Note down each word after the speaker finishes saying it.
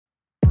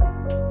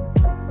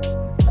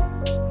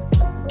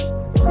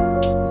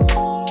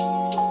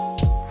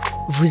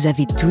Vous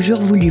avez toujours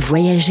voulu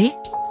voyager ?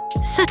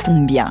 Ça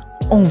tombe bien,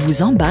 on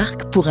vous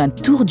embarque pour un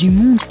tour du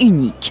monde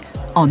unique.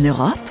 En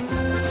Europe,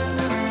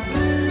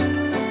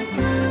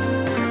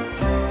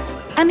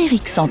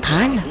 Amérique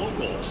centrale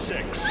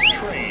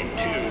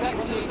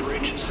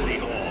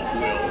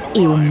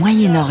et au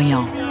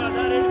Moyen-Orient.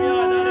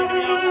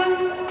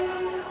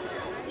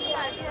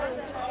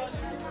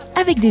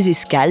 Avec des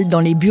escales dans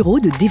les bureaux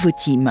de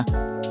Devoteam.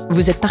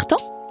 Vous êtes partant ?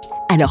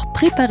 Alors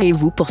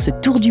préparez-vous pour ce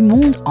tour du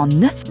monde en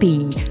 9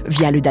 pays,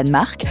 via le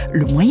Danemark,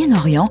 le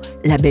Moyen-Orient,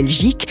 la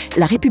Belgique,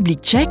 la République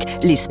tchèque,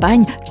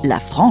 l'Espagne, la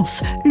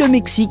France, le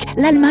Mexique,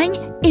 l'Allemagne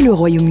et le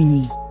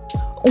Royaume-Uni.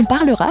 On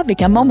parlera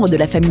avec un membre de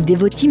la famille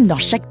Devoteam dans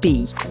chaque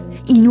pays.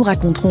 Ils nous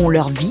raconteront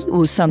leur vie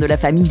au sein de la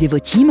famille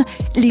Devoteam,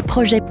 les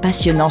projets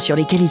passionnants sur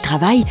lesquels ils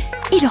travaillent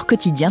et leur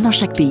quotidien dans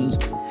chaque pays.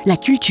 La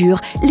culture,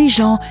 les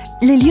gens,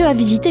 les lieux à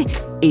visiter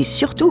et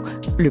surtout,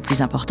 le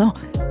plus important,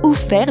 où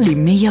faire les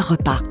meilleurs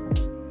repas.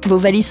 Vos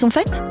valises sont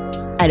faites ?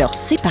 Alors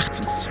c'est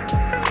parti.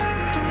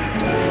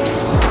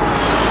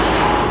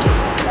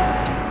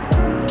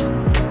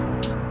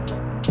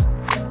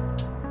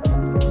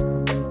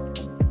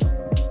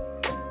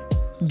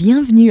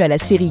 Bienvenue à la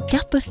série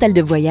Carte postale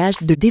de voyage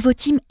de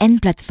Devoteam N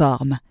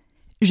Platform.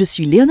 Je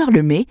suis Léonore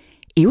Lemay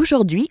et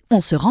aujourd'hui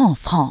on se rend en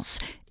France,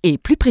 et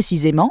plus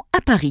précisément à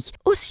Paris,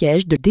 au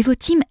siège de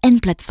Devoteam N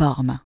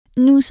Platform.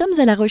 Nous sommes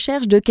à la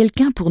recherche de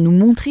quelqu'un pour nous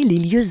montrer les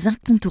lieux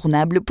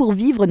incontournables pour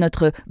vivre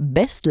notre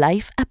best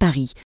life à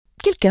Paris.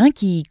 Quelqu'un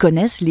qui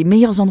connaisse les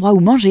meilleurs endroits où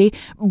manger,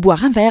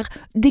 boire un verre,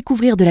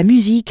 découvrir de la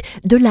musique,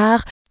 de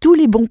l'art, tous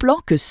les bons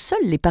plans que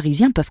seuls les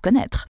Parisiens peuvent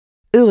connaître.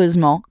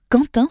 Heureusement,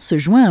 Quentin se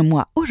joint à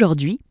moi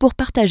aujourd'hui pour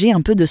partager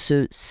un peu de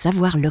ce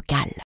savoir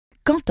local.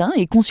 Quentin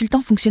est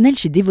consultant fonctionnel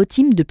chez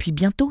Devoteam depuis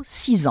bientôt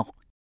 6 ans.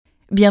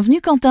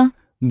 Bienvenue Quentin.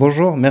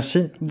 Bonjour,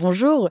 merci.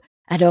 Bonjour.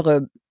 Alors,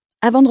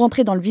 avant de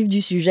rentrer dans le vif du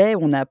sujet,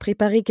 on a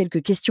préparé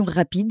quelques questions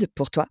rapides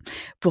pour toi,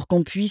 pour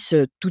qu'on puisse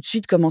tout de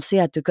suite commencer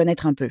à te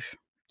connaître un peu.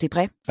 T'es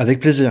prêt ? Avec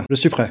plaisir, je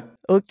suis prêt.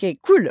 Ok,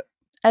 cool.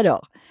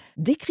 Alors,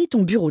 décris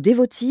ton bureau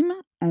Devoteam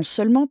en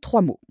seulement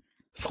 3 mots.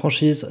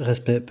 Franchise,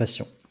 respect,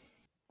 passion.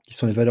 Qui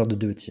sont les valeurs de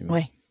Devoteam.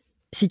 Ouais.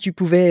 Si tu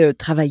pouvais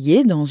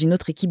travailler dans une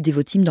autre équipe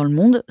Devoteam dans le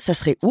monde, ça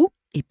serait où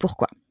et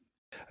pourquoi ?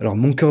 Alors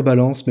mon cœur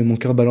balance, mais mon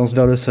cœur balance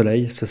vers le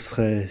soleil. Ce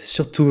serait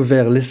surtout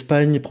vers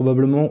l'Espagne,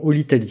 probablement, ou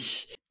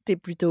l'Italie. T'es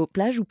plutôt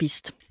plage ou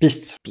piste ?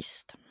 Piste.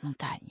 Piste,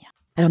 montagne.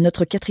 Alors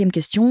notre 4e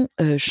question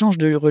change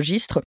de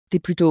registre. T'es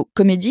plutôt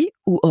comédie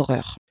ou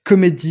horreur ?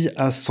 Comédie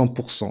à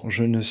 100%.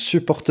 Je ne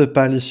supporte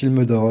pas les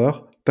films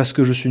d'horreur, parce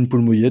que je suis une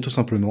poule mouillée, tout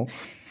simplement.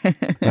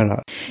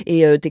 Voilà.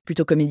 Et t'es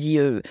plutôt comédie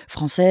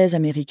française,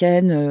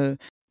 américaine,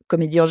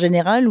 comédie en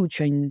général, ou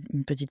tu as une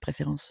petite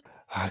préférence ?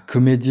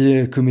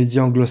 Comédie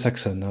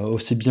anglo-saxonne,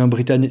 aussi bien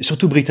britannique,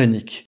 surtout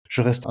britannique.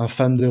 Je reste un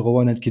fan de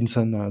Rowan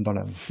Atkinson dans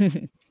l'âme.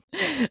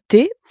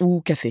 Thé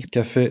ou café ?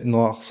 Café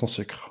noir sans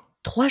sucre.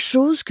 3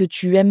 choses que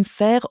tu aimes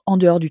faire en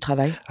dehors du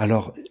travail ?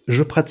 Alors,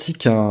 je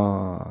pratique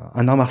un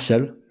art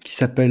martial qui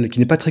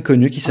n'est pas très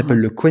connu, qui s'appelle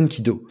le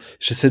Kwen-Kido.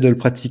 J'essaie de le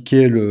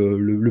pratiquer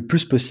le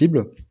plus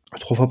possible,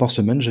 3 fois par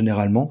semaine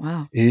généralement.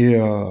 Wow. Et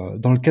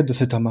dans le cadre de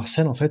cet art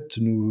martial, en fait,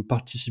 nous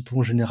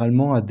participons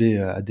généralement à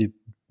des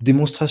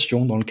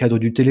démonstrations dans le cadre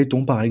du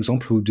Téléthon, par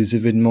exemple, ou des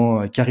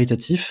événements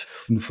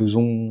caritatifs. Nous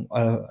faisons,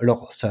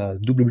 alors ça a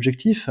double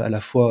objectif, à la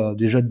fois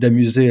déjà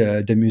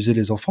d'amuser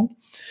les enfants,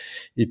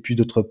 et puis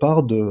d'autre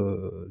part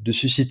de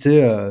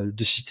susciter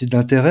de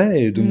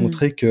l'intérêt et de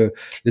montrer que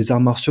les arts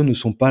martiaux ne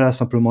sont pas là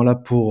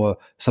pour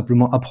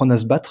simplement apprendre à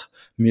se battre,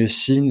 mais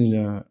aussi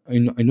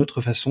une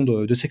autre façon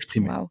de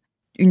s'exprimer. Wow.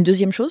 Une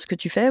 2e chose que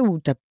tu fais ou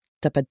t'as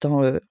pas de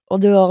temps en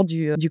dehors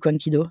du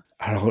Kwan-Kido ?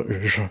 Alors,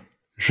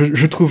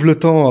 je trouve le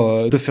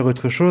temps de faire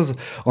autre chose.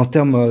 En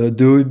termes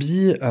de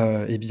hobby,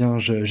 eh bien,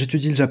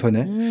 j'étudie le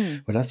japonais.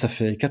 Voilà, ça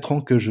fait 4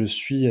 ans que je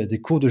suis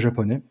des cours de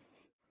japonais.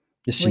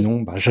 Et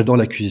sinon, j'adore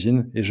la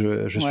cuisine et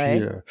je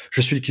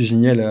suis le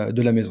cuisinier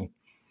de la maison.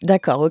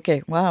 D'accord, ok,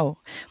 waouh.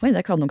 Ouais,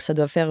 d'accord, donc ça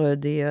doit faire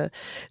des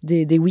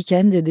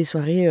week-ends et des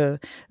soirées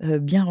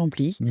bien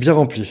remplies. Bien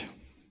rempli.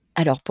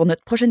 Alors, pour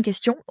notre prochaine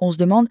question, on se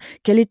demande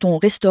quel est ton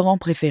restaurant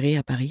préféré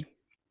à Paris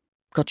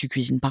quand tu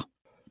cuisines pas ?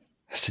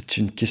 C'est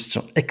une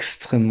question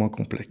extrêmement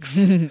complexe.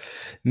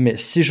 Mais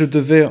si je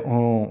devais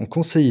en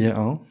conseiller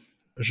un,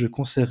 je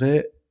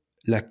conseillerais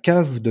la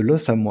cave de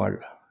l'os à moelle,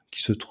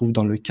 qui se trouve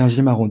dans le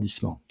 15e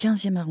arrondissement.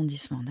 15e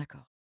arrondissement,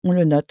 d'accord. On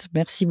le note,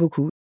 merci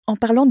beaucoup. En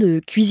parlant de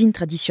cuisine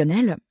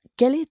traditionnelle,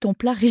 quel est ton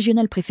plat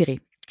régional préféré ?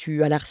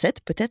 Tu as la recette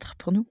peut-être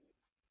pour nous ?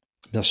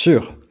 Bien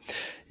sûr,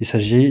 il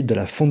s'agit de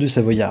la fondue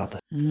savoyarde.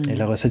 Et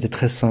la recette est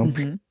très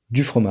simple.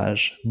 Du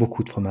fromage,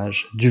 beaucoup de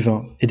fromage, du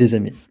vin et des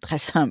amis. Très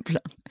simple,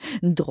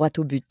 droit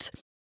au but.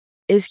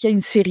 Est-ce qu'il y a une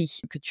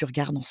série que tu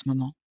regardes en ce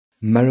moment ?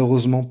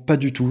 Malheureusement, pas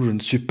du tout. Je ne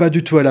suis pas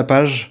du tout à la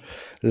page.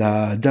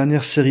 La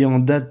dernière série en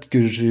date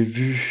que j'ai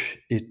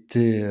vue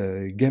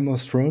était Game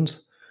of Thrones.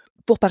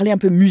 Pour parler un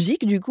peu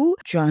musique, du coup,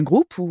 tu as un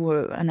groupe ou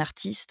un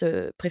artiste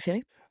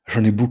préféré ?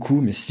 J'en ai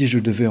beaucoup, mais si je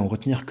devais en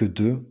retenir que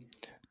 2,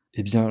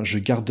 eh bien, je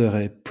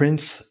garderais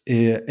Prince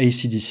et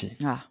AC/DC.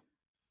 Ah,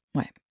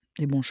 ouais.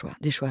 Des bons choix,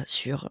 des choix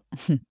sûrs.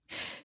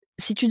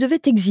 Si tu devais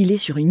t'exiler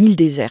sur une île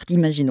déserte,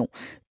 imaginons,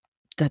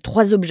 tu as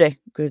 3 objets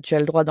que tu as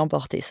le droit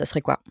d'emporter, ça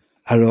serait quoi?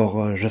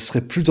 Alors, je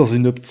serais plus dans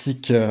une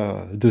optique,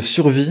 de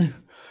survie.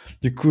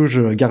 Du coup,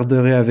 je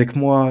garderai avec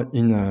moi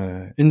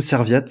une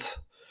serviette,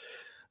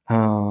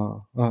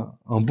 un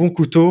bon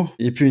couteau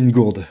et puis une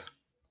gourde,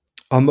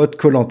 en mode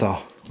koh.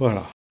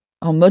 Voilà.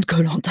 En mode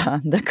koh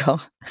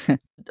d'accord.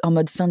 En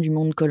mode fin du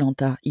monde koh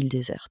île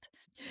déserte.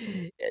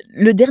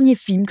 Le dernier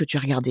film que tu as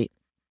regardé?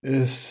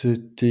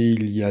 C'était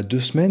il y a 2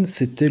 semaines,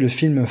 c'était le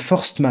film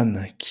First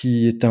Man,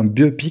 qui est un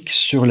biopic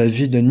sur la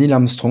vie de Neil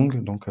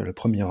Armstrong, donc le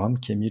 1er homme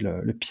qui a mis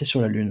le pied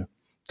sur la Lune.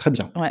 Très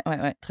bien. Ouais, ouais,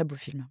 ouais, très beau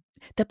film.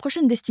 Ta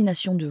prochaine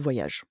destination de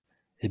voyage?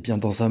 Eh bien,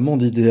 dans un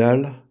monde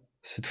idéal,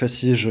 cette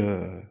fois-ci, je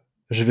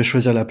vais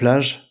choisir la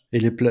plage et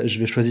je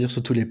vais choisir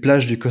surtout les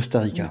plages du Costa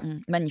Rica.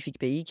 Magnifique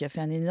pays qui a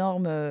fait un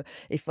énorme,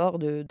 effort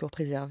pour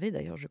préserver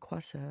d'ailleurs, je crois,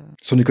 ça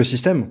Son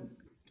écosystème,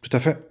 tout à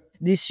fait.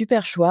 des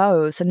super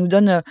choix, ça nous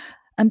donne,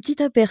 un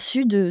petit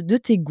aperçu de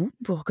tes goûts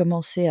pour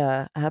commencer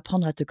à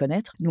apprendre à te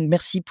connaître. Donc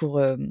merci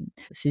pour,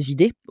 ces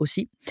idées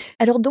aussi.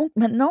 Alors donc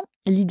maintenant,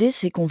 l'idée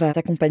c'est qu'on va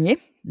t'accompagner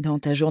dans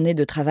ta journée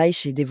de travail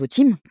chez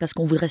Devoteam, parce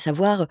qu'on voudrait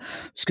savoir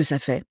ce que ça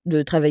fait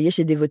de travailler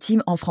chez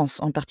Devoteam en France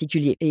en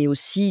particulier et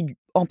aussi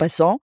en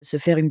passant, se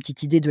faire une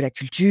petite idée de la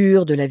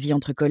culture, de la vie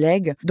entre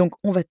collègues. Donc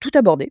on va tout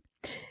aborder.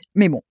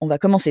 Mais bon, on va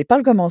commencer par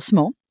le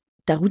commencement,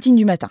 ta routine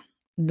du matin.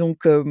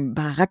 Donc,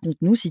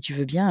 raconte-nous si tu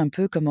veux bien un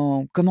peu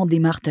comment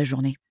démarre ta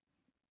journée?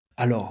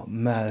 Alors,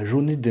 ma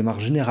journée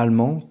démarre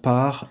généralement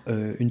par,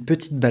 une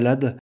petite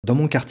balade dans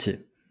mon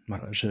quartier.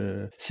 Voilà,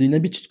 c'est une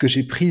habitude que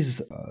j'ai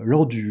prise,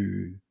 lors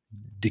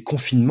des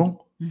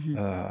confinements, Mmh.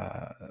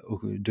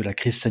 heu, de la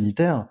crise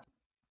sanitaire,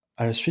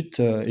 à la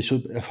suite,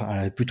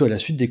 plutôt à la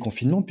suite des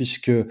confinements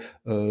puisque,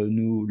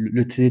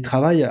 le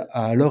télétravail a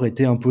alors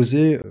été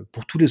imposé,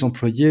 pour tous les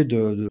employés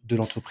de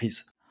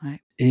l'entreprise.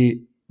 Ouais.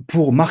 Et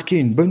pour marquer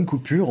une bonne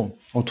coupure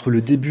entre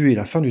le début et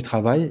la fin du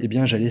travail, eh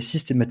bien, j'allais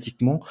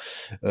systématiquement,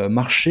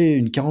 marcher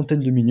une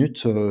quarantaine de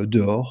minutes,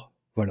 dehors,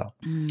 voilà.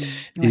 Mmh.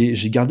 Ouais. Et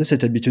j'ai gardé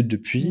cette habitude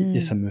depuis et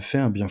Mmh. ça me fait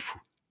un bien fou.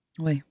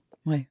 Ouais,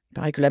 ouais. Il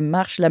paraît que la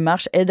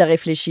marche aide à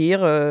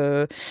réfléchir,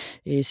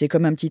 et c'est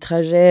comme un petit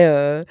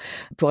trajet,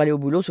 pour aller au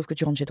boulot, sauf que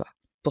tu rentres chez toi,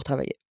 pour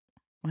travailler.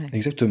 Ouais,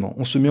 Exactement,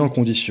 on se met en ouais.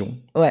 condition.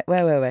 Ouais,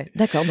 ouais, ouais, ouais.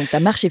 D'accord, donc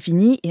ta marche est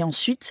finie et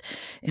ensuite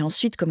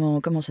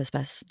comment ça se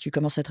passe? Tu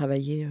commences à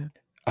travailler,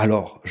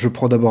 Alors, je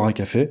prends d'abord un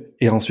café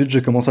et ensuite je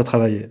commence à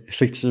travailler,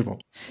 effectivement.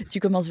 tu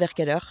commences vers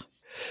quelle heure?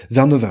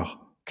 Vers 9 heures.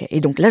 OK et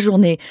donc la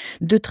journée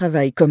de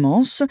travail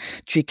commence,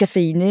 tu es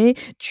caféiné,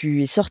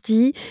 tu es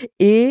sorti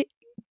et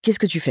qu'est-ce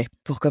que tu fais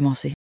pour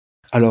commencer?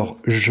 Alors,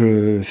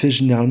 je fais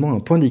généralement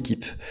un point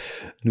d'équipe.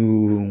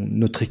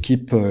 Notre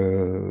équipe,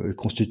 est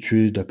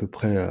constituée d'à peu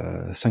près,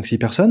 5-6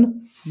 personnes,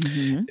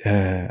 Mmh.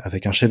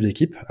 avec un chef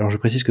d'équipe. Alors je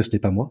précise que ce n'est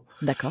pas moi.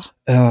 D'accord.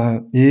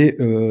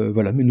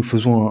 Voilà, mais nous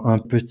faisons un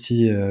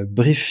petit,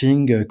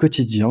 briefing,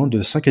 quotidien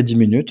de 5 à 10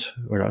 minutes,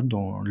 voilà,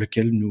 dans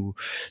lequel nous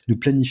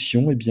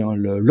planifions, eh bien,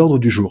 l'ordre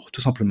du jour,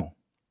 tout simplement.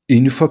 Et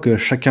une fois que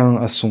chacun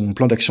a son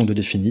plan d'action de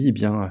défini, eh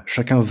bien,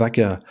 chacun vaque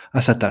à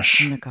sa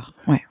tâche. D'accord,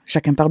 ouais,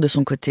 chacun part de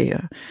son côté,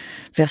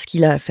 faire ce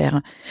qu'il a à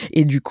faire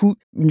et du coup,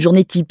 une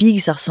journée typique,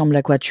 ça ressemble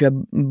à quoi? Tu as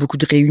beaucoup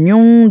de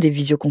réunions, des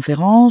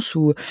visioconférences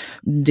ou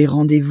des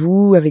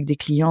rendez-vous avec des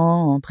clients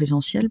en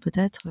présentiel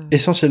peut-être,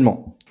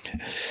 Essentiellement.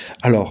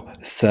 Alors,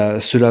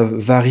 cela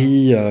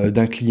varie,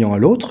 d'un client à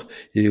l'autre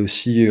et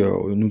aussi,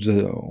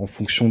 en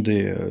fonction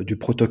du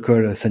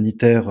protocole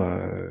sanitaire,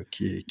 Mmh.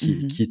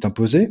 qui est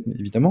imposé,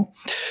 évidemment.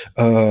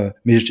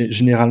 Mais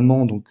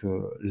généralement donc,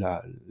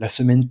 la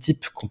semaine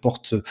type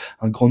comporte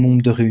un grand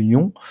nombre de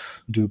réunions,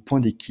 de points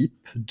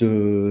d'équipe,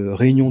 de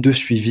réunions de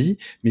suivi,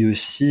 mais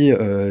aussi,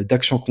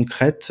 d'actions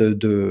concrètes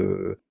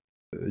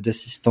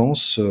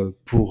d'assistance,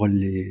 pour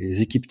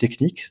les équipes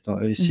techniques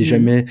et si Mmh.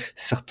 jamais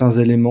certains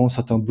éléments,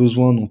 certains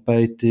besoins n'ont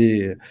pas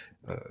été,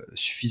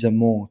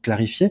 suffisamment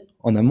clarifiés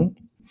en amont.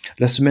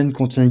 La semaine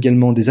contient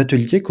également des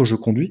ateliers que je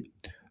conduis,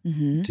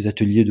 Mmh. des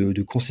ateliers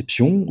de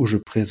conception où je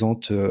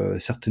présente,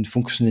 certaines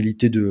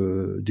fonctionnalités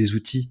des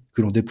outils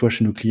que l'on déploie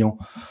chez nos clients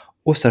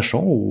aux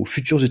sachants, aux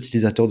futurs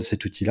utilisateurs de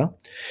cet outil-là,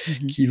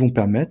 Mmh. qui vont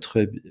permettre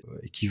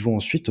et qui vont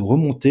ensuite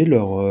remonter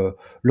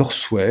leurs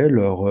souhaits,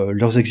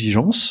 leurs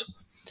exigences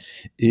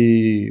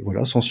et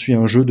voilà, s'ensuit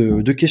un jeu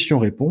de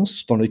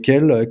questions-réponses dans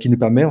lequel qui nous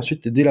permet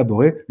ensuite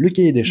d'élaborer le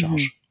cahier des Mmh.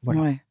 charges.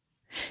 Voilà. Ouais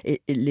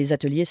et les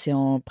ateliers, c'est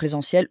en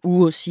présentiel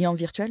ou aussi en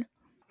virtuel?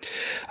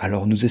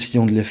 Alors nous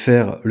essayons de les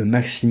faire le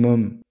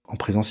maximum en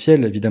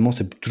présentiel. Évidemment,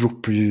 c'est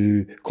toujours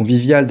plus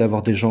convivial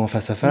d'avoir des gens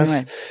face à face,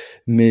 Ouais.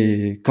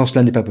 mais quand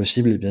cela n'est pas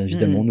possible, eh bien Mmh.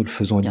 évidemment, nous le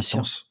faisons à Bien sûr,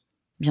 distance.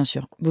 bien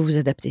sûr, vous vous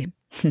adaptez.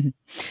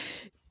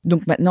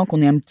 Donc maintenant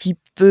qu'on est un petit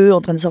peu en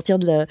train de sortir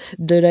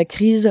de la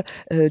crise,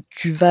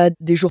 tu vas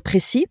des jours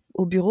précis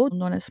au bureau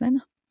dans la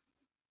semaine?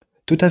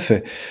 Tout à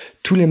fait.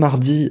 Tous les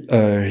mardis,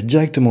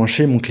 directement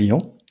chez mon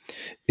client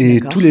et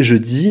tous D'accord. les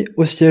jeudis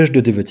au siège de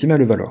Devoteam à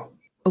Levallois.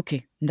 OK,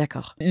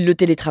 d'accord. Le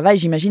télétravail,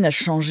 j'imagine, a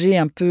changé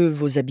un peu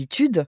vos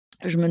habitudes.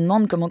 Je me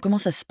demande comment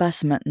ça se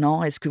passe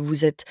maintenant? Est-ce que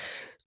vous êtes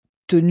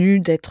tenu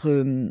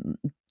d'être,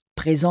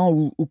 présent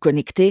ou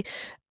connecté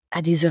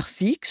à des heures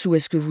fixes ou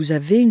est-ce que vous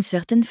avez une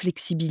certaine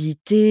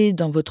flexibilité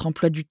dans votre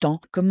emploi du temps?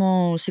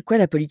 C'est quoi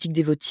la politique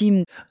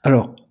Devoteam?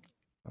 Alors,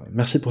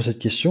 merci pour cette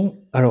question. Mmh.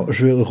 Alors,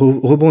 je vais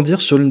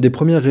rebondir sur l'une des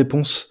premières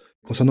réponses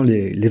concernant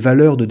les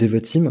valeurs de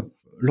Devoteam.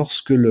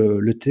 Lorsque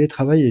le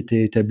télétravail a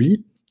été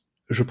établi,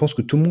 je pense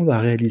que tout le monde a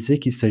réalisé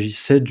qu'il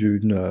s'agissait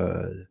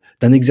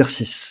d'un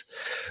exercice.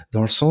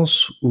 Dans le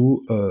sens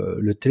où,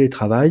 le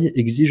télétravail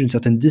exige une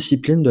certaine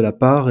discipline de la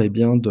part,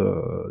 bien,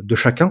 de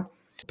chacun.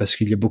 Parce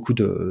qu'il y a beaucoup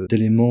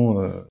d'éléments,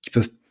 qui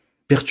peuvent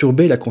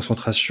perturber la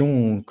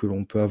concentration que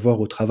l'on peut avoir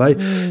au travail.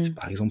 Mmh.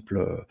 Par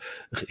exemple,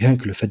 rien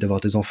que le fait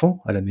d'avoir des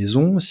enfants à la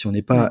maison, si on n'est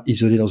Ouais. pas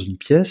isolé dans une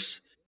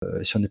pièce,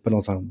 si on n'est pas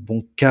dans un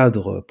bon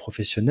cadre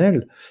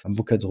professionnel, un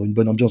bon cadre, une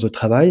bonne ambiance de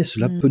travail,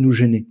 cela Mmh. peut nous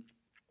gêner.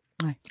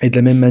 Ouais. Et de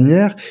la même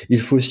manière, il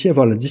faut aussi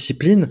avoir la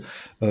discipline,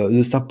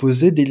 de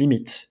s'imposer des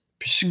limites,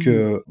 puisque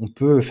Mmh. on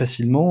peut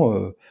facilement,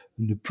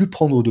 ne plus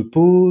prendre de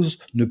pause,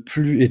 ne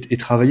plus et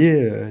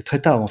travailler, très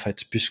tard en fait,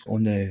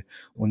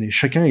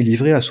 puisqu'chacun est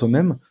livré à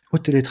soi-même au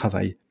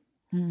télétravail.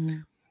 Mmh.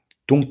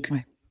 Donc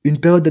Ouais. une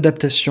période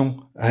d'adaptation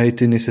a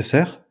été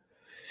nécessaire,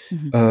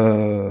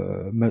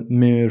 Mmh.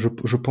 mais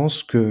je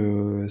pense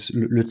que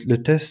le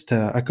test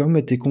a quand même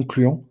été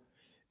concluant.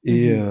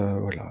 Et Mmh.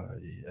 voilà,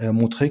 elle a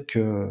montré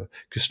que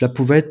cela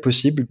pouvait être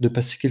possible de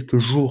passer quelques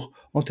jours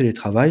en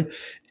télétravail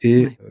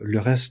et Ouais. le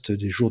reste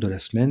des jours de la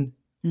semaine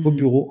au Mmh.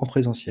 bureau en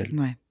présentiel.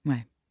 Ouais,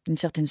 ouais. Une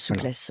certaine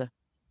Voilà, souplesse.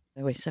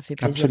 Oui, ça fait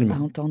plaisir à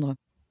absolument. entendre.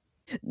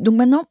 Donc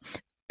maintenant,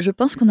 je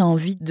pense qu'on a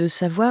envie de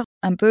savoir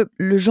un peu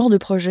le genre de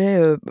projet,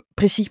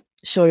 précis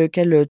sur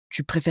lequel,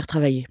 tu préfères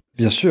travailler.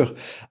 Bien sûr.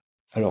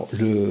 Alors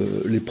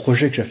les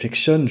projets que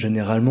j'affectionne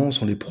généralement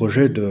sont les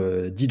projets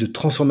Mmh. dits de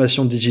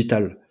transformation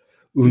digitale,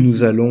 où nous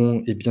Mmh.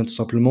 allons, bien, tout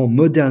simplement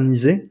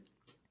moderniser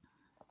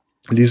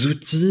les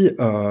outils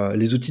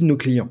de nos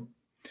clients.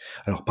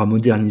 Alors par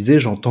moderniser,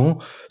 j'entends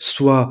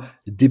soit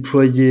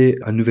déployer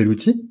un nouvel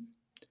outil,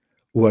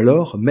 ou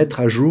alors Mmh. mettre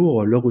à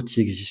jour leur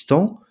outil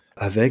existant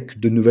avec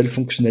de nouvelles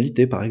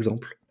fonctionnalités, par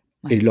exemple.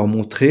 Ouais. Et leur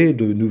montrer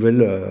de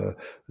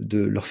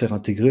leur faire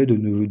intégrer de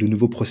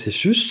nouveaux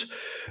processus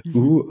Mmh.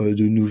 ou,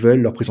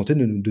 leur présenter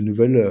de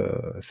nouvelles,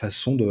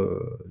 façons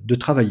de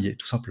travailler,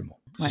 tout simplement.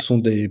 Ce Ouais. sont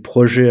des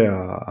projets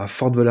à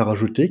forte valeur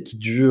ajoutée qui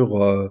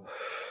durent,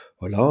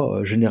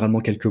 voilà, généralement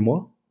quelques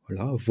mois,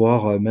 voilà,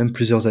 voire, même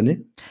plusieurs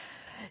années.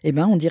 Eh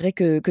ben, on dirait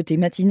que tes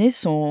matinées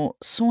sont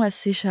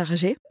assez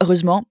chargées.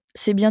 Heureusement,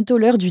 c'est bientôt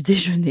l'heure du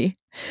déjeuner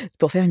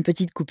pour faire une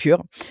petite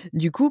coupure.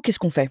 Du coup, qu'est-ce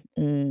qu'on fait?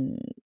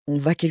 On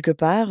va quelque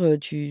part,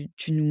 tu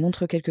nous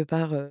montres quelque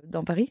part,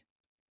 dans Paris?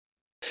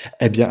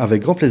 Eh bien,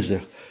 avec grand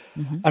plaisir.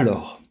 Mmh.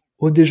 Alors,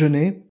 au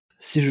déjeuner,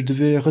 si je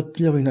devais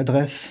retenir une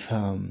adresse,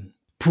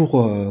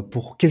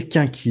 pour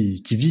quelqu'un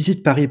qui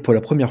visite Paris pour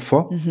la première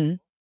fois, Mmh.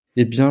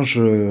 eh bien,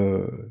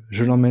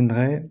 je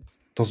l'emmènerais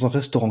dans un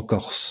restaurant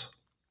corse.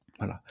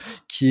 Voilà.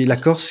 Qui est la Ah!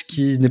 Corse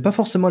qui n'est pas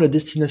forcément la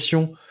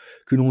destination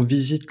que l'on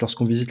visite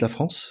lorsqu'on visite la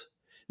France,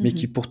 mais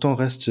qui Mmh. pourtant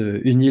reste,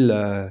 une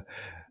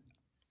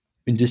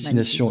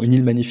Magnifique.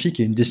 île magnifique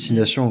et une Mmh.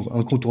 destination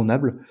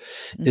incontournable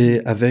Mmh.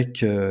 et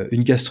avec,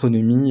 une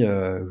gastronomie,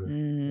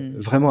 Mmh.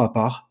 vraiment à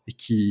part et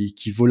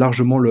qui vaut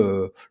largement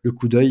le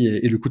coup d'œil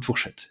et le coup de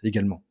fourchette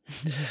également.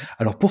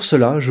 Alors pour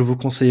cela, je vous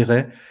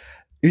conseillerais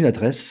une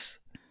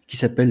adresse qui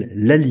s'appelle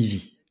La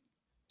Livie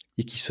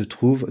et qui se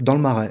trouve dans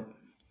le Marais.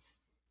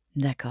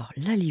 D'accord,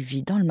 la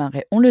Lévy dans le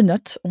Marais. On le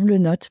note.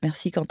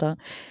 Merci Quentin.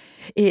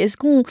 Et est-ce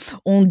qu'on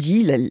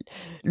dit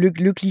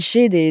le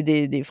cliché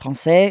des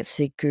Français,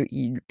 c'est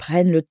qu'ils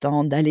prennent le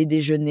temps d'aller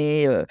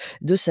déjeuner,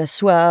 de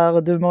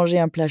s'asseoir, de manger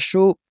un plat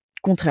chaud,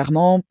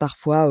 contrairement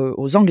parfois,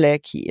 aux Anglais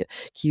qui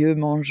eux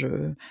mangent,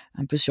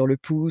 un peu sur le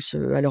pouce,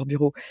 à leur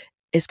bureau.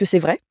 Est-ce que c'est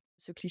vrai,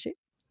 ce cliché?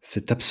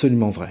 C'est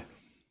absolument vrai.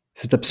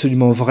 C'est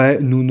absolument vrai.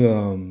 Nous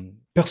ne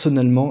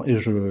personnellement et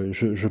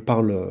je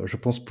parle, je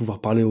pense pouvoir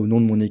parler au nom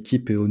de mon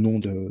équipe et au nom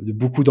de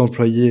beaucoup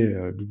d'employés,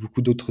 de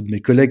beaucoup d'autres de mes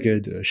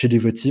collègues, chez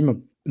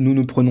Devoteam, nous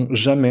ne prenons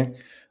jamais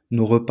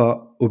nos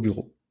repas au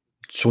bureau,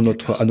 à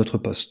D'accord. notre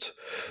poste.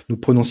 Nous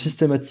prenons Mmh mh.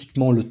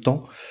 systématiquement le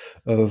temps,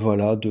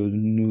 voilà, de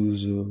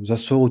nous,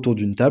 asseoir autour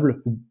d'une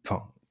table ou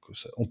enfin,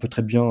 on peut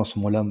très bien à ce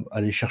moment-là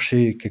aller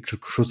chercher quelque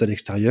chose à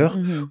l'extérieur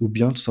Mmh. ou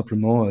bien tout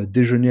simplement,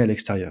 déjeuner à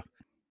l'extérieur.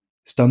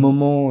 C'est un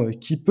moment,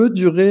 qui peut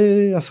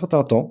durer un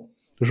certain temps,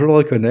 je le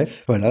reconnais.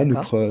 Voilà,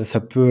 D'accord. ça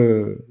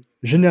peut,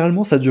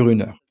 généralement ça dure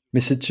 1 heure.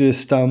 Mais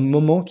c'est un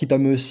moment qui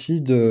permet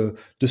aussi de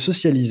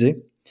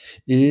socialiser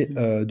et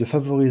Mmh. de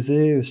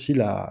favoriser aussi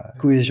la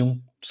cohésion,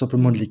 tout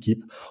simplement de Mmh.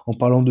 l'équipe, en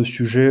parlant de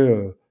sujets,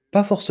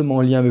 pas forcément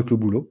en lien avec le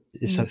boulot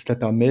et Mmh. cela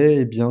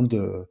permet, bien,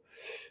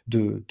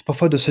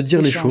 parfois de se dire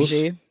les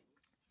D'échanger. choses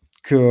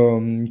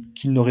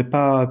qui n'auraient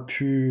pas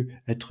pu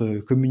être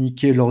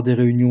communiquées lors des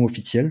réunions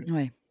officielles. Ouais,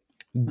 ouais.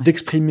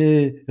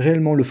 D'exprimer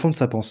réellement le fond de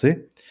sa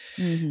pensée,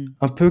 Mmh.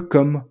 un peu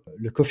comme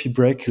le coffee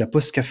break, la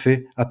pause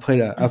café après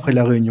Mmh.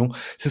 la réunion.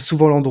 C'est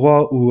souvent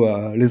l'endroit où,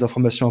 les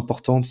informations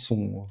importantes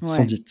sont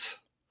Ouais. dites.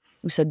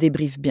 Où ça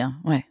débriefe bien.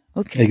 Ouais,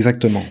 OK.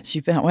 Exactement.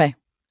 Super, ouais.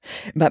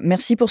 Bah,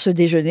 merci pour ce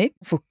déjeuner.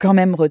 Il faut quand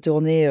même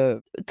retourner,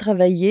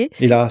 travailler.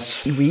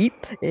 Hélas. Oui,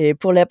 et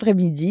pour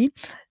l'après-midi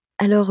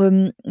alors,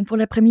 pour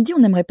l'après-midi,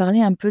 on aimerait parler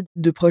un peu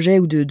de projets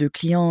ou de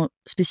clients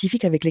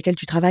spécifiques avec lesquels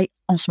tu travailles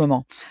en ce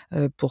moment,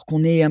 pour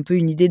qu'on ait un peu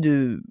une idée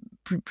de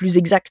plus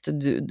exacte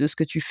de ce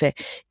que tu fais.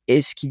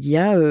 Est-ce qu'il y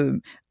a,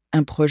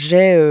 un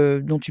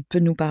projet, dont tu peux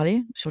nous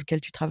parler, sur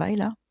lequel tu travailles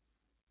là?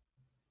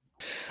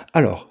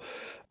 Alors,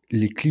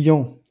 les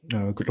clients,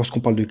 lorsqu'on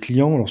parle de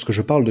clients, lorsque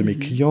je parle de mes Mmh.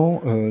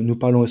 clients, nous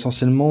parlons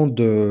essentiellement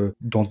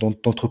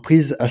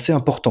d'entreprises assez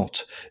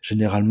importantes.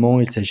 Généralement,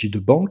 il s'agit de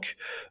banques,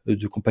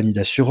 de compagnies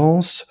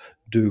d'assurance,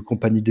 de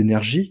compagnies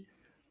d'énergie,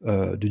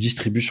 de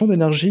distribution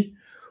d'énergie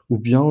ou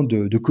bien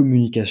de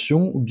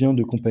communication ou bien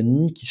de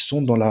compagnies qui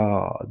sont dans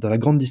la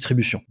grande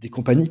distribution. Des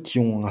compagnies qui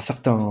ont un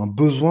certain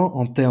besoin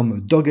en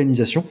termes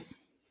d'organisation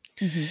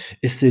Mmh.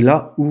 et c'est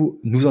là où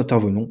nous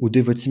intervenons, où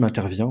Devoteam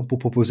intervient pour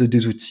proposer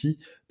des outils,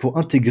 pour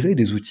intégrer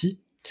des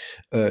outils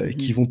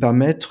qui Mmh. vont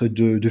permettre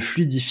de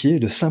fluidifier,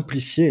 de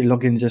simplifier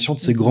l'organisation de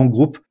ces Mmh. grands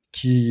groupes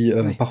qui,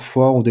 Ouais.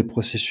 parfois ont des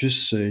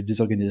processus et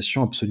des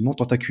organisations absolument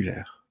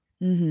tentaculaires.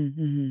 Mmh.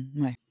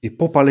 Mmh. Ouais. Et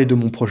pour parler de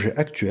mon projet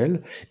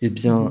actuel, eh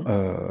bien,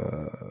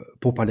 Mmh.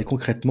 pour parler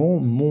concrètement,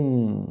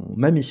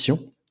 ma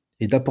mission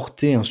est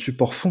d'apporter un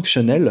support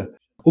fonctionnel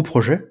au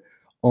projet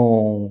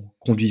en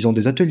conduisant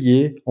des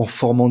ateliers, en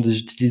formant des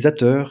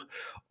utilisateurs,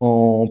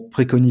 en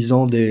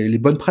préconisant les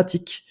bonnes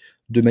pratiques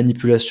de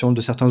manipulation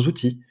de certains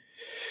outils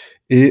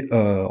et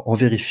en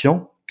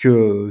vérifiant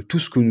que tout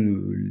ce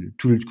que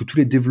tous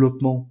les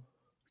développements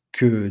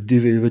que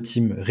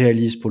Devoteam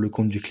réalise pour le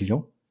compte du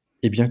client,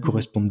 eh bien, Mmh.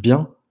 correspondent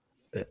bien,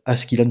 à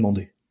ce qu'il a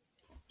demandé.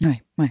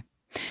 Ouais, ouais.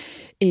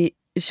 Et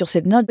sur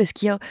cette note, est-ce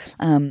qu'il y a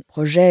un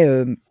projet,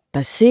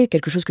 passé,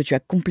 quelque chose que tu as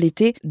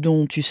complété,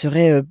 dont tu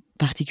serais,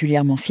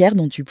 particulièrement fier,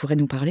 dont tu pourrais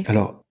nous parler?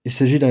 Alors, il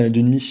s'agit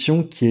d'une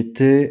mission qui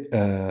était,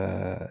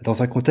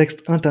 dans un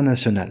contexte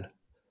international.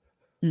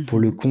 Pour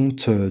le Mmh.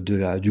 compte,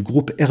 du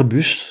groupe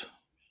Airbus,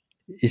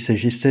 il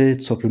s'agissait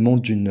tout simplement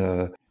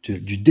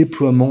du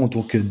déploiement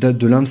donc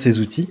de l'un de ces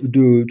outils,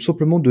 tout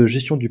simplement de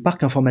gestion du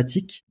parc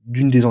informatique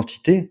d'une des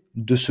entités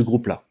de ce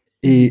groupe-là.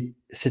 Mmh. Et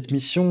cette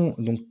mission,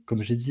 donc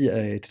comme j'ai dit,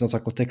 a été dans un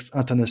contexte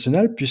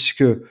international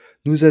puisque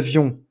nous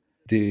avions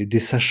des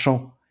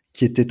sachants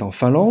qui étaient en Mmh.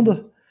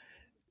 Finlande,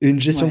 une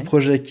gestion de Ouais,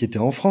 projet qui était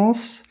en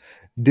France,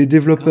 des d'accord.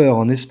 développeurs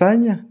en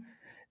Espagne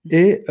Mmh.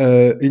 et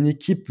une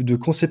équipe de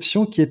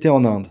conception qui était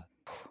en Inde.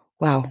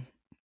 Waouh!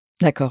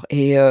 D'accord,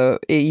 et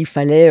il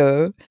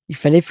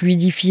fallait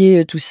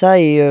fluidifier, tout ça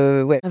et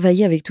ouais,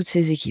 travailler avec toutes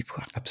ces équipes,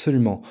 quoi.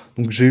 Absolument.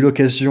 Donc j'ai eu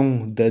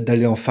l'occasion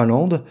d'aller en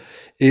Finlande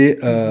et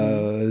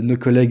Mmh. nos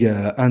collègues,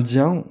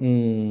 indiens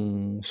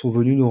sont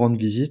venus nous rendre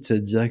visite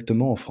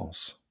directement en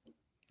France.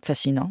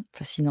 Fascinant,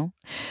 fascinant.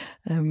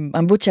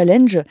 Un beau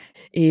challenge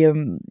et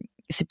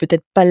c'est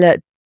peut-être pas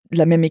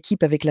la même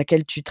équipe avec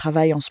laquelle tu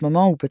travailles en ce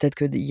moment ou peut-être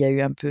qu'il y a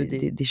eu un peu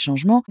des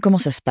changements. Comment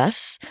ça se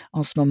passe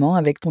en ce moment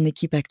avec ton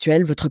équipe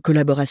actuelle, votre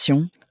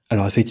collaboration?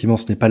 Alors effectivement,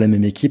 ce n'est pas la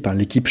même équipe, hein.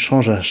 L'équipe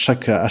change à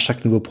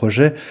chaque nouveau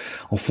projet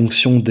en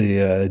fonction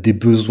des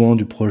besoins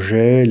du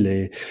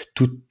projet,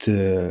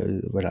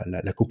 voilà,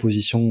 la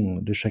composition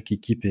de chaque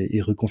équipe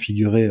est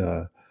reconfigurée,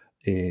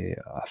 et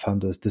afin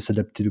de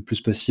s'adapter le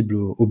plus possible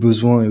aux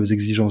besoins et aux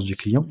exigences du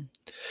client. Mmh.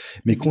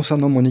 Mais Mmh.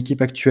 concernant mon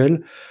équipe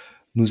actuelle,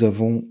 nous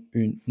avons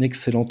une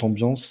excellente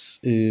ambiance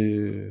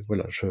et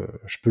voilà, je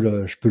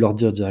peux leur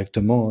dire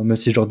directement, hein, même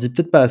si je leur dis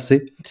peut-être pas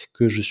assez,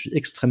 que je suis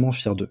extrêmement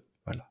fier d'eux.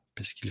 Voilà,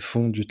 parce qu'ils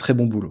font du très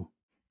bon boulot.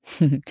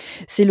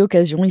 C'est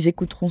l'occasion, ils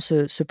écouteront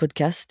ce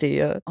podcast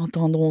et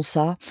entendront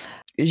ça.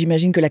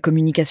 J'imagine que la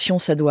communication,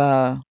 ça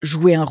doit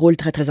jouer un rôle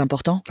très, très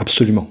important.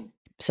 Absolument.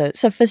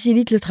 Ça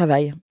facilite le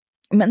travail.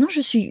 Maintenant,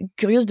 je suis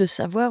curieuse de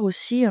savoir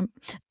aussi,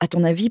 à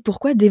ton avis,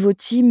 pourquoi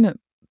Devoteam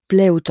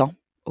plaît autant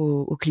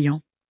aux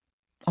clients?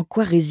 En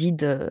quoi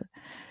réside,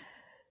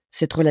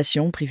 cette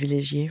relation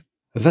privilégiée?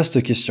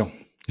 Vaste question.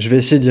 Je vais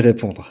essayer d'y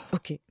répondre.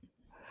 OK.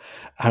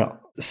 Alors,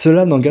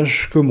 cela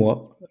n'engage que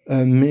moi,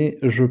 mais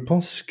je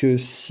pense que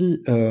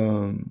si,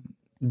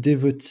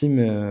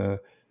 Devoteam,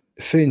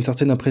 fait une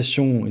certaine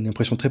impression, une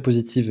impression très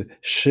positive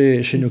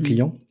chez nos Mmh.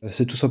 clients,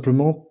 c'est tout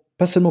simplement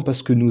pas seulement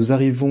parce que nous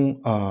arrivons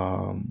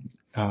à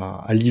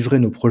livrer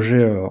nos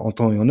projets, en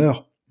temps et en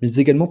heure, mais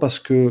également parce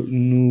que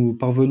nous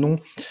parvenons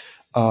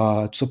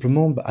à tout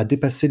simplement, à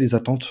dépasser les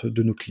attentes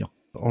de nos clients.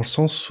 En le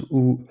sens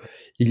où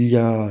il y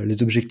a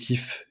les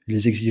objectifs,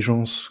 les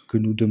exigences que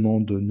nous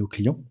demandent nos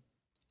clients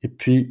et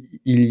puis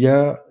il y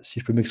a, si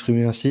je peux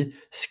m'exprimer ainsi,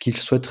 ce qu'ils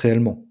souhaitent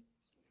réellement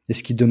et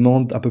ce qui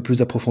demande un peu plus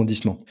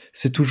d'approfondissement.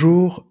 C'est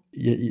toujours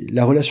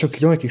la relation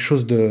client est quelque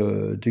chose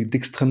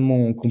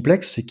d'extrêmement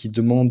complexe et qui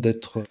demande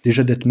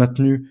d'être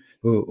maintenu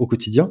au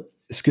quotidien.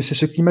 Est-ce que c'est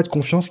ce climat de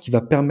confiance qui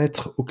va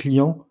permettre au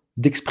client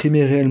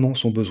d'exprimer réellement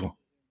son besoin?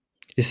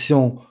 Et c'est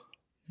en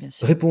Bien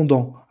sûr.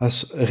 répondant à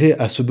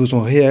ce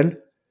besoin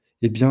réel,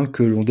 eh bien,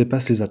 que l'on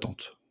dépasse les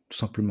attentes, tout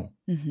simplement.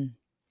 Mmh.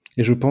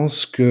 Et je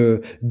pense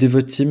que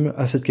Devoteam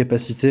a cette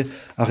capacité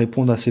à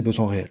répondre à ces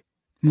besoins réels.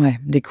 Ouais,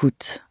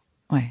 d'écoute.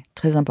 Ouais,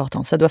 très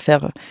important. Ça doit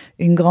faire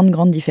une grande,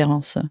 grande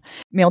différence.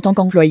 Mais en tant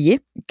qu'employé,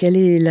 quelle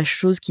est la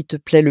chose qui te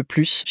plaît le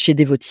plus chez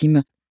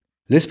Devoteam?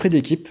 L'esprit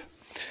d'équipe,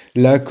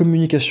 la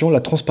communication, la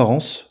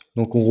transparence,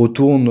 donc on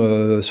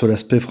retourne, sur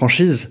l'aspect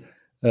franchise,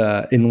 Ouais,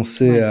 ouais.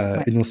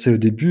 énoncé au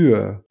début,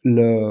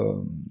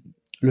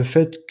 le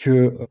fait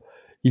que,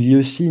 il y ait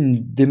aussi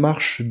une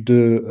démarche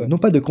de, non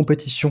pas de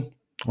compétition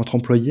entre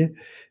employés,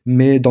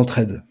 mais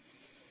d'entraide.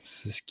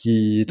 C'est ce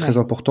qui est très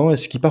Ouais. important et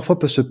ce qui parfois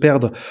peut se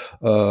perdre,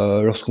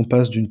 lorsqu'on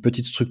passe d'une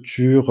petite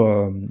structure,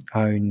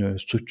 à une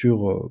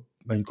structure,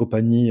 à une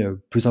compagnie,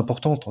 plus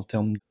importante en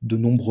termes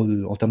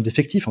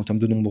d'effectifs, en termes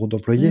de nombre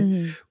d'employés,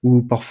 Mmh.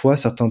 où parfois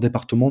certains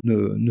départements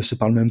ne se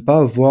parlent même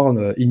pas, voire,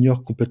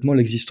 ignorent complètement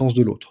l'existence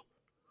de l'autre.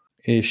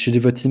 Et chez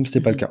Devoteam, c'est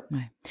pas le Mmh. cas.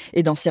 Ouais.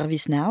 Et dans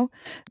ServiceNow,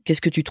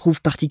 qu'est-ce que tu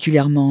trouves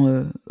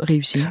particulièrement,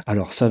 réussi?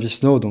 Alors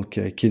ServiceNow donc,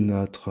 qui est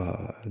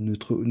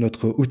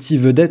notre outil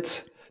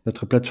vedette,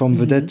 notre plateforme Mmh.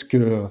 vedette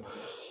que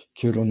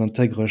l'on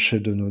intègre chez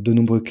de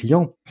nombreux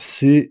clients,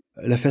 c'est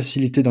la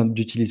facilité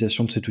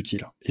d'utilisation de cet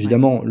outil-là. Ouais.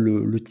 Évidemment,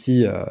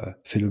 l'outil,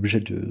 fait l'objet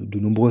de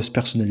nombreuses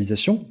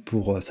personnalisations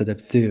pour,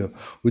 s'adapter,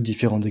 aux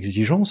différentes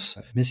exigences.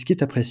 Mais ce qui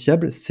est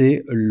appréciable,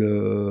 c'est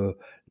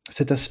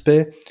cet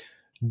aspect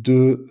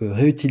de,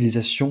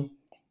 réutilisation,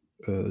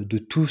 de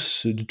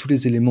tous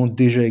les éléments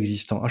déjà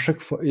existants. À chaque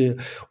fois et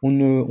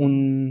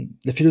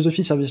la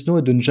philosophie ServiceNow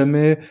est de ne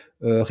jamais,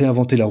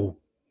 réinventer la roue,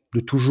 de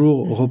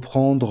toujours Mmh.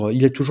 reprendre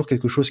il y a toujours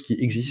quelque chose qui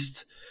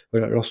existe,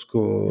 voilà,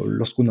 Mmh.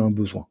 lorsqu'on a un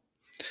besoin.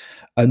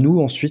 À nous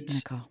ensuite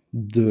D'accord.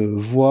 de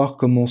voir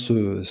comment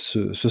ce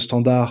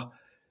standard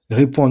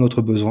répond à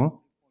notre besoin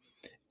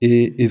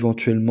et Mmh.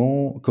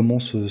 éventuellement comment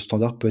ce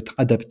standard peut être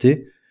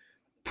adapté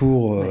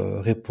pour, Ouais,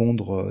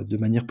 répondre, de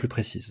manière plus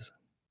précise.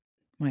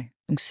 ouais.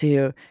 Donc c'est,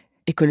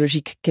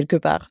 écologique quelque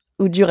part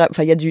ou durable.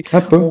 Enfin, il y a du Un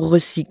on peu,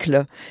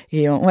 recycle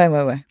et on ouais,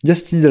 ouais, ouais. il y a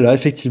cette idée-là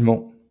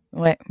effectivement.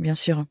 Ouais, bien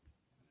sûr.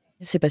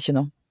 C'est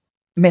passionnant.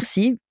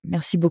 Merci,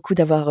 merci beaucoup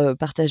d'avoir,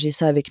 partagé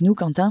ça avec nous,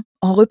 Quentin.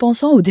 En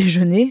repensant au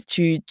déjeuner,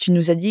 tu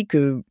nous as dit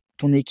que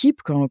ton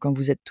équipe, quand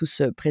vous êtes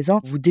tous,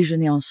 présents, vous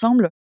déjeunez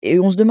ensemble et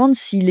on se demande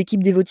si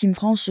l'équipe Devoteam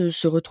France,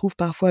 se retrouve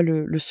parfois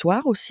le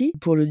soir aussi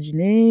pour le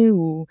dîner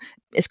ou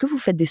est-ce que vous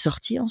faites des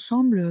sorties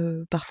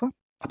ensemble, parfois?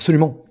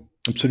 Absolument,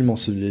 absolument,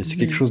 c'est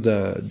quelque Mmh. chose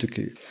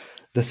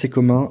d'assez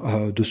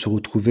commun, de se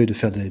retrouver, de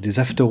faire des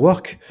after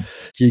work,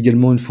 qui est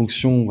également une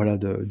fonction, voilà,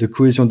 de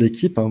cohésion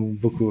d'équipe, hein,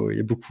 beaucoup il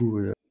y a beaucoup,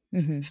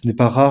 Mmh. ce n'est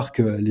pas rare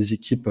que les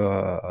équipes,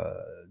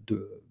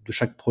 de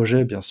chaque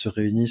projet, eh bien, se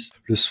réunissent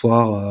le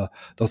soir,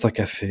 dans un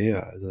café,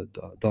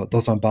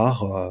 dans un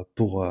bar,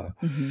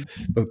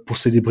 Mmh. pour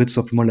célébrer tout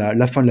simplement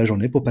la fin de la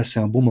journée, pour passer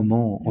un bon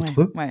moment Ouais,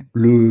 entre eux. ouais.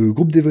 Le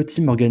groupe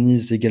Devoteam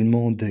organise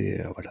également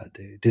voilà,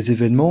 des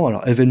événements.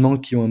 Alors événements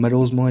qui ont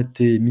malheureusement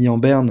été mis en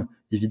berne,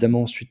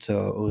 évidemment suite,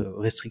 aux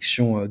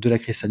restrictions, de la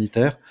crise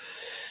sanitaire.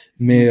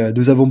 Mais, Ouais,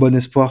 nous avons bon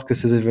espoir que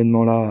ces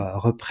événements-là,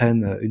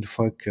 reprennent, une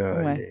fois que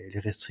ouais. les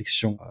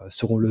restrictions,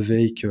 seront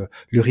levées et que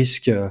le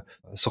risque,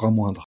 sera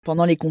moindre.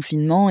 Pendant les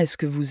confinements, est-ce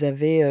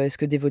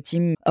que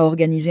Devoteam a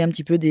organisé un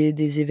petit peu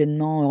des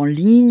événements en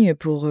ligne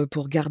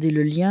pour garder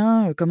le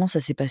lien? Comment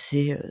ça s'est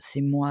passé,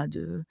 ces mois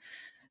de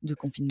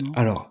confinement?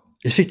 Alors,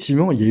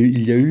 effectivement, il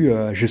y a eu,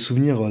 j'ai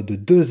souvenir, de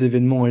 2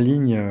 événements en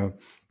ligne,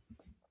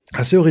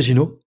 assez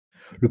originaux.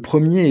 Le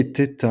premier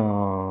était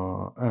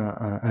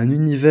un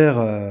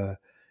univers,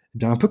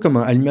 bien un peu comme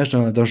à l'image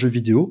d'un jeu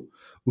vidéo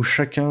où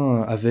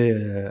chacun avait,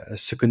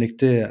 se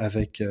connectait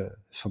avec,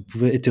 enfin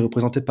pouvait était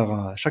représenté par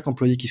un chaque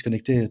employé qui se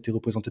connectait était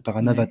représenté par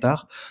un Ouais.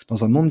 avatar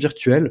dans un monde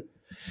virtuel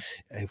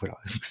et voilà.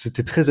 Donc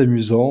c'était très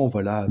amusant,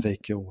 voilà,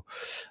 avec,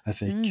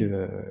 Mmh.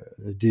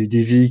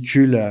 des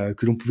véhicules,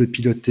 que l'on pouvait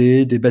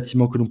piloter, des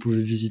bâtiments que l'on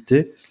pouvait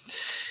visiter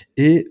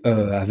et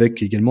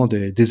avec également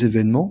des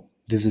événements,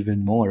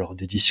 alors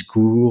des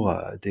discours,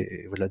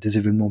 des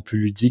événements plus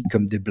ludiques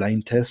comme des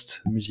blind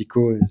tests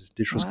musicaux et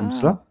des choses comme Waouh!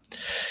 cela.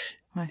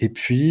 Ouais. Et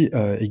puis,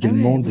 Ah ouais,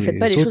 également vous faites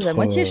pas les des choses à autres,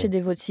 moitié chez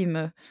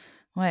Devoteam,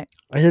 ouais.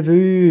 il y avait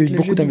Avec eu le jeu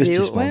beaucoup vidéo,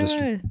 d'investissements ouais, dessus.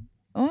 ouais.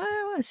 Ouais,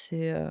 ouais,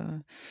 c'est,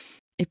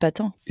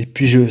 épatant. Et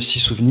puis j'ai aussi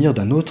souvenir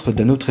d'un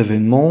autre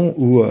événement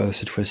où,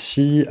 cette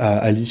fois-ci,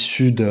 à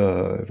l'issue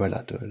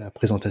voilà, de la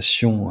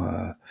présentation,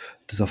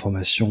 des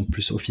informations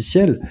plus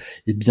officielles,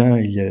 eh bien,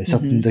 il y a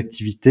certaines Mmh.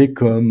 activités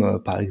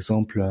comme, par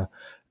exemple,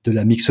 de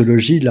la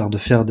mixologie, l'art de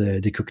faire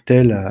des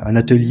cocktails, un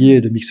atelier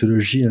Mmh. de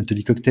mixologie, un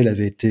atelier cocktail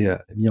avait été,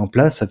 mis en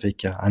place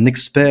avec un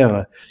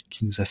expert,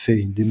 qui nous a fait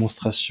une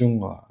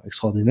démonstration,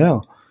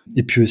 extraordinaire.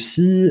 Et puis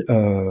aussi,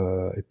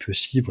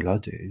 voilà,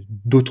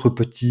 d'autres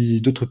petits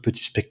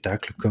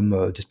spectacles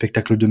comme, des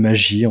spectacles de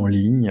magie en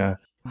ligne,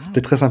 c'était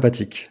Waouh! très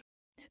sympathique.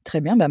 Très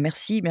bien, bah,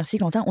 merci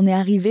Quentin. On est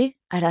arrivé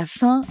à la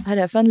fin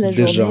de la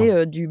Déjà.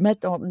 journée, du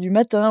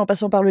matin en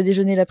passant par le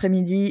déjeuner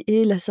l'après-midi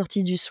et la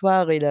sortie du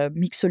soir et la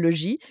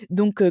mixologie.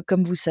 Donc,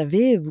 comme vous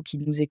savez, vous qui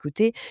nous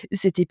écoutez,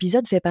 cet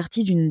épisode fait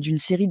partie d'une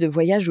série de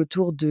voyages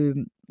autour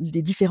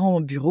des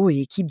différents bureaux et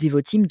équipes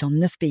Devoteam dans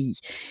 9 pays.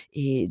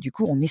 Et du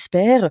coup,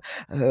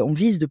 on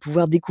vise de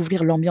pouvoir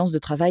découvrir l'ambiance de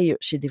travail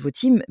chez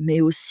Devoteam,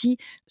 mais aussi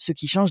ce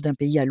qui change d'un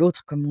pays à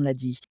l'autre, comme on l'a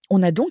dit.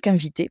 On a donc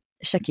invité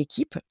chaque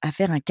équipe à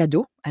faire un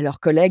cadeau à leurs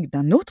collègues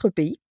d'un autre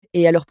pays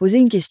et à leur poser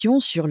une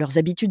question sur leurs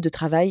habitudes de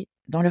travail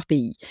dans leur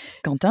pays.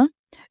 Quentin,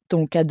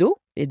 ton cadeau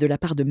est de la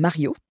part de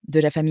Mario, de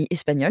la famille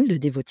espagnole de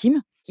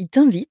Devoteam. Il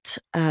t'invite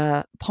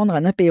à prendre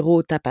un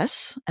apéro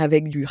tapas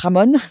avec du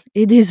jamón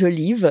et des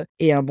olives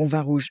et un bon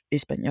vin rouge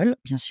espagnol,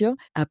 bien sûr,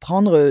 à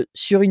prendre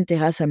sur une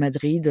terrasse à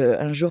Madrid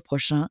un jour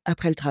prochain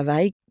après le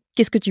travail.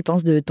 Qu'est-ce que tu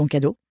penses de ton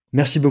cadeau?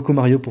 Merci beaucoup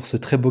Mario pour ce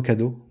très beau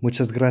cadeau.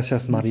 Muchas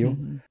gracias Mario.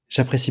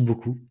 J'apprécie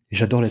beaucoup et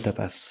j'adore les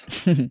tapas.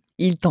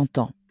 Il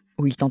t'entend,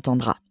 ou il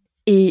t'entendra.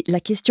 Et la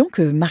question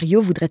que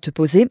Mario voudrait te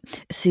poser,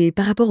 c'est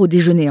par rapport au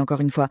déjeuner,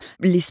 encore une fois.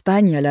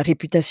 L'Espagne a la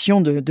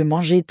réputation de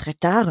manger très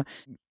tard.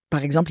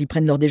 Par exemple, ils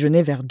prennent leur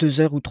déjeuner vers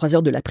 2h ou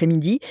 3h de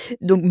l'après-midi.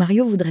 Donc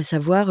Mario voudrait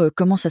savoir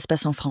comment ça se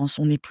passe en France.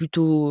 On est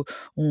plutôt,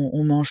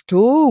 on mange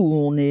tôt ou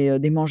on est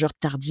des mangeurs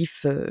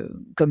tardifs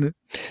comme eux?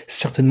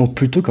 Certainement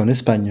plus tôt qu'en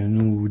Espagne.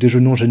 Nous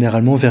déjeunons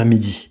généralement vers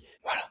midi.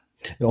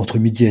 Voilà. Entre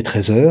midi et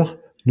 13h.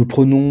 Nous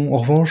prenons, en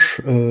revanche,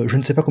 je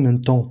ne sais pas combien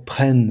de temps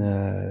prennent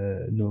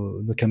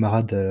nos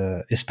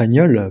camarades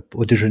espagnols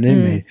au déjeuner,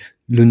 mais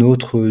le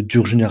nôtre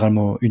dure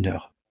généralement 1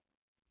 heure.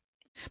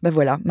 Ben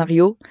voilà,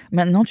 Mario,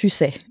 maintenant tu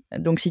sais.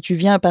 Donc si tu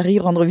viens à Paris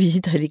rendre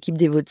visite à l'équipe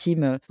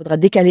Devoteam, faudra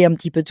décaler un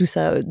petit peu tout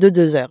ça de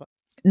 2 heures.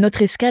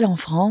 Notre escale en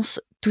France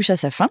touche à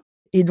sa fin.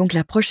 Et donc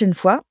la prochaine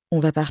fois, on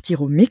va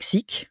partir au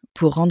Mexique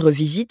pour rendre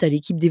visite à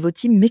l'équipe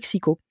Devoteam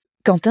Mexico.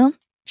 Quentin,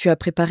 tu as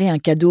préparé un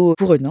cadeau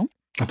pour eux, non?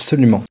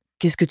 Absolument.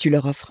 Qu'est-ce que tu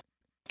leur offres?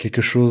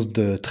 Quelque chose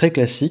de très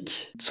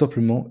classique, tout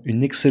simplement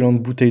une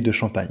excellente bouteille de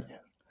champagne,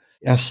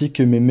 ainsi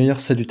que mes meilleures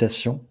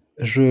salutations.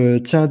 Je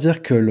tiens à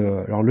dire que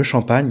le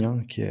champagne,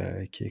 hein, qui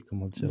est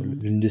comment dire,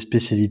 l'une des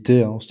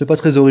spécialités, hein, c'était pas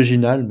très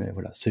original, mais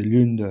voilà, c'est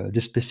l'une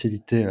des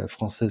spécialités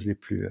françaises les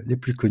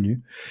plus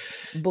connues.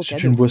 Beau C'est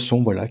cadeau. une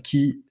boisson, voilà,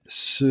 qui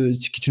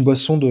est une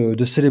boisson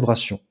de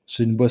célébration.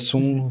 C'est une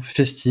boisson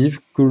festive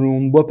que l'on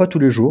ne boit pas tous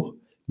les jours,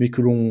 mais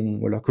que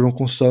l'on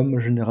consomme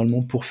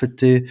généralement pour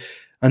fêter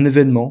un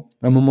événement,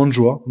 un moment de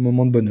joie, un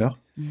moment de bonheur,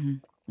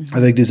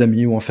 avec des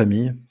amis ou en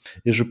famille.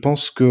 Et je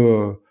pense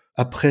que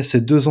après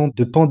ces 2 ans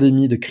de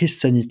pandémie, de crise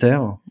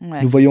sanitaire,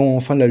 nous voyons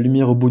enfin la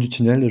lumière au bout du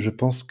tunnel et je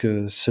pense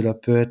que cela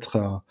peut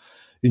être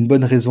une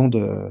bonne raison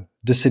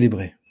de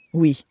célébrer.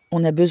 Oui,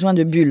 on a besoin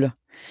de bulles.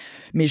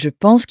 Mais je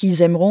pense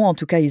qu'ils aimeront, en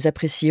tout cas ils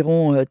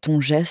apprécieront ton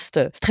geste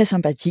très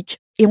sympathique.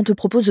 Et on te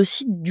propose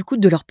aussi du coup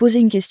de leur poser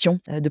une question,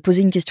 de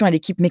poser une question à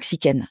l'équipe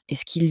mexicaine.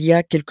 Est-ce qu'il y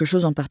a quelque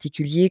chose en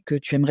particulier que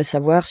tu aimerais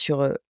savoir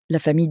sur la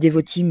famille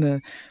Devoteam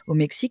au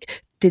Mexique?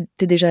 T'es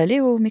déjà allé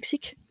au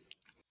Mexique?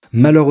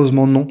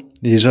 Malheureusement non,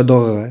 et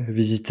j'adorerais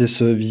visiter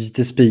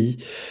ce pays.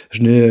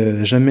 Je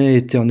n'ai jamais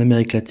été en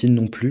Amérique latine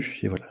non plus,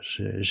 et voilà,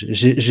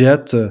 j'ai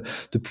hâte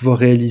de pouvoir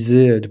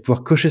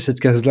cocher cette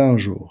case-là un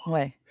jour.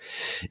 Ouais.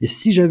 Et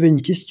si j'avais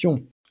une question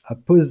à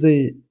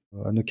poser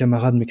à nos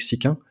camarades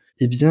mexicains,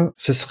 eh bien,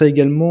 ce serait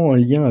également en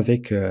lien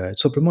avec tout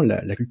simplement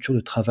la culture de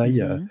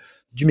travail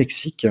du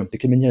Mexique. De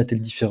quelle manière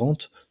est-elle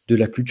différente de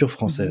la culture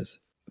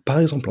française? Par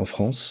exemple, en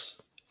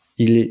France,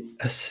 il est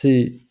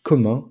assez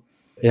commun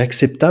et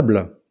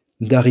acceptable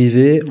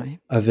d'arriver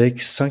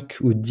avec 5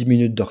 ou 10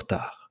 minutes de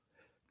retard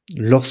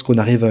lorsqu'on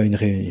arrive à une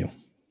réunion.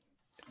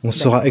 On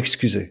sera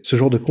excusé. Ce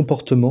genre de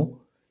comportement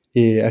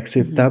est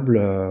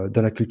acceptable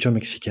dans la culture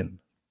mexicaine.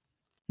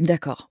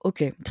 D'accord,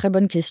 ok, très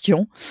bonne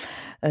question.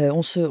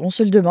 On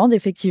se le demande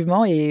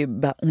effectivement et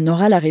on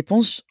aura la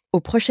réponse au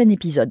prochain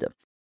épisode.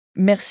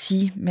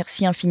 Merci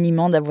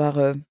infiniment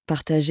d'avoir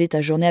partagé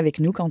ta journée avec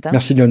nous, Quentin.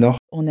 Merci Léonore.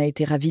 On a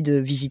été ravis de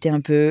visiter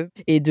un peu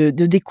et de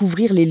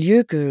découvrir les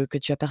lieux que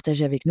tu as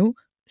partagés avec nous,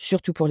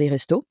 surtout pour les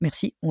restos.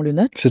 Merci, on le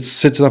note.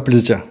 C'était un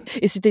plaisir.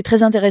 Et c'était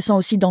très intéressant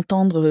aussi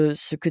d'entendre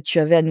ce que tu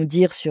avais à nous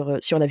dire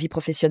sur la vie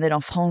professionnelle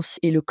en France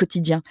et le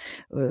quotidien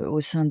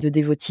au sein de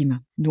Devoteam.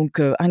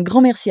 Donc un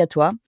grand merci à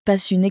toi.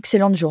 Passe une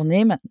excellente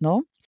journée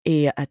maintenant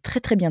et à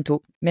très très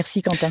bientôt.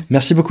 Merci Quentin.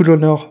 Merci beaucoup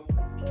Léonore.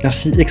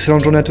 Merci,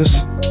 excellente journée à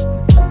tous.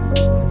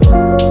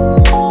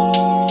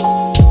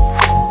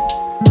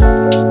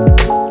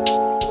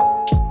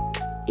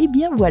 Et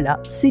bien voilà,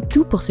 c'est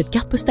tout pour cette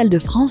carte postale de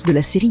France de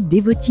la série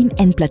Devoteam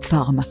N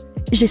Platform.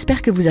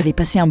 J'espère que vous avez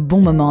passé un bon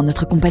moment en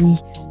notre compagnie.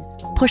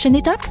 Prochaine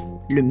étape,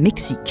 le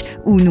Mexique,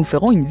 où nous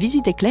ferons une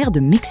visite éclair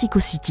de Mexico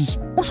City.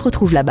 On se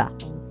retrouve là-bas.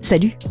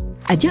 Salut,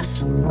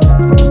 adios.